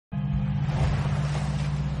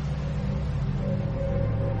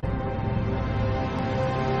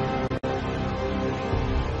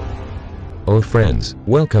Hello friends,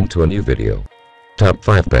 welcome to a new video. Top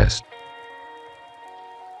 5 Best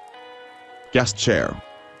Guest Chair.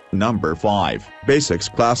 Number 5, Basics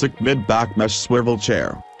Classic Mid-Back Mesh Swivel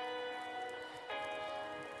Chair.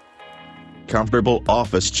 Comfortable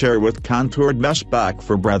office chair with contoured mesh back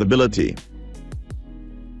for breathability.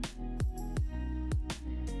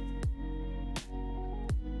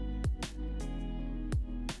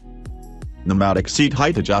 Pneumatic seat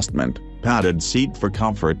height adjustment, padded seat for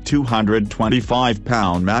comfort,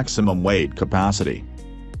 225-pound maximum weight capacity.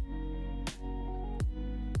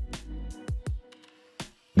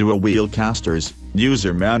 Dual wheel casters,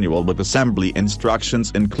 user manual with assembly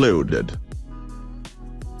instructions included.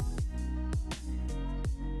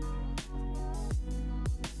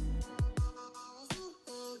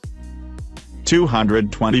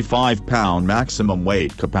 £225 maximum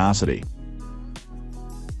weight capacity.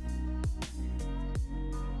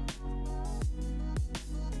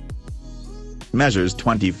 Measures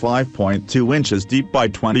 25.2 inches deep by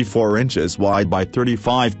 24 inches wide by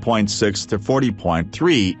 35.6 to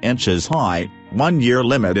 40.3 inches high, 1-year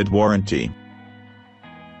limited warranty.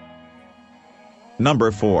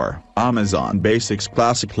 Number 4, Amazon Basics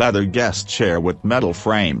Classic Leather Guest Chair with Metal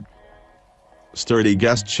Frame. Sturdy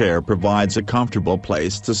guest chair provides a comfortable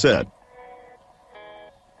place to sit.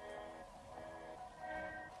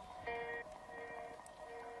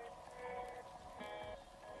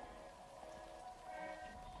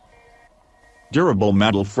 Durable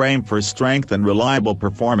metal frame for strength and reliable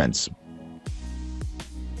performance.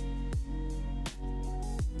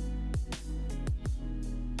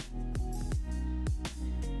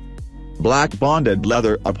 Black bonded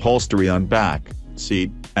leather upholstery on back, seat,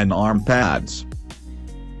 and arm pads.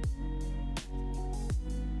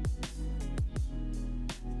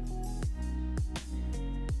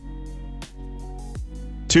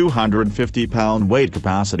 £250 weight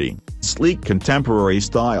capacity, sleek contemporary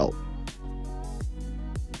style.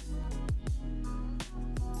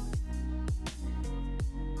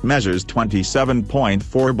 Measures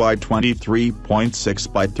 27.4 by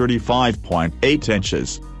 23.6 by 35.8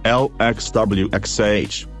 inches,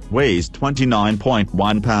 LXWXH, weighs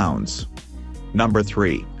 29.1 pounds. Number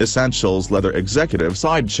 3, Essentials Leather Executive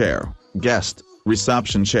Side Chair, Guest,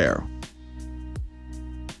 Reception Chair.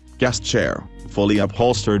 Guest chair, fully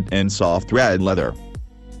upholstered in soft red leather.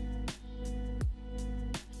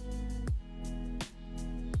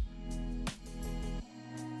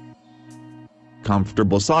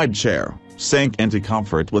 Comfortable side chair, sink into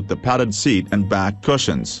comfort with the padded seat and back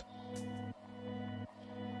cushions.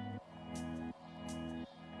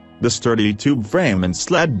 The sturdy tube frame and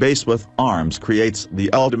sled base with arms creates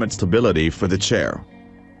the ultimate stability for the chair.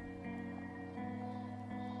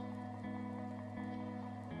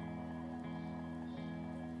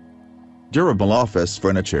 Durable office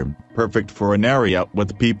furniture, perfect for an area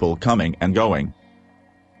with people coming and going.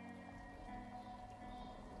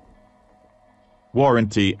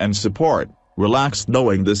 Warranty and support, relax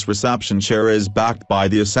knowing this reception chair is backed by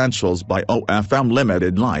the Essentials by OFM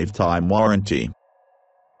Limited Lifetime Warranty.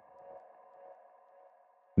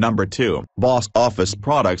 Number 2, Boss Office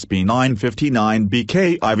Products B959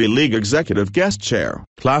 BK Ivy League Executive Guest Chair,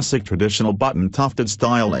 Classic Traditional Button Tufted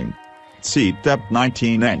Styling. Seat depth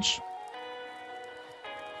 19-inch.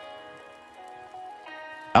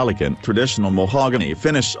 Elegant traditional mahogany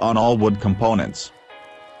finish on all wood components.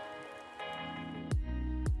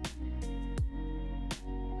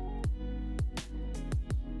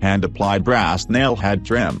 Hand-applied brass nail head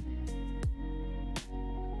trim.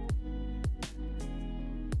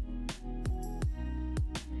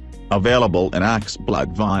 Available in Axe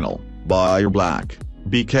Blood Vinyl, Buyer Black,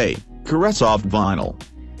 BK, Caresssoft Vinyl.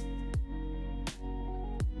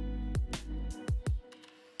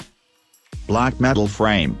 Black metal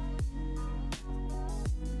frame.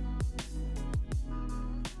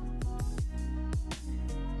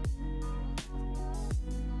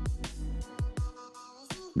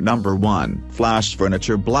 Number 1, Flash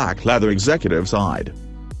Furniture Black Leather Executive Side.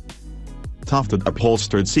 Tufted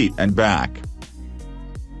upholstered seat and back.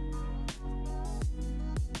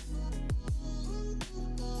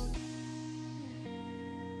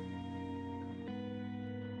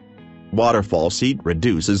 Waterfall seat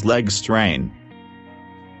reduces leg strain.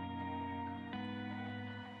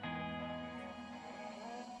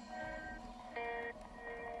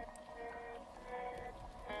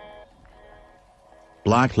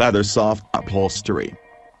 Black leather soft upholstery.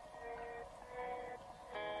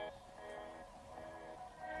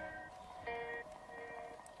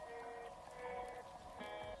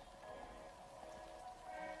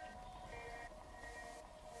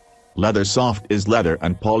 Leather soft is leather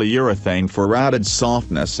and polyurethane for added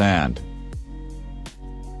softness and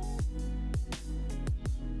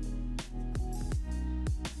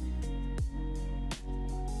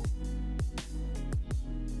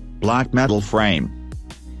Black metal frame.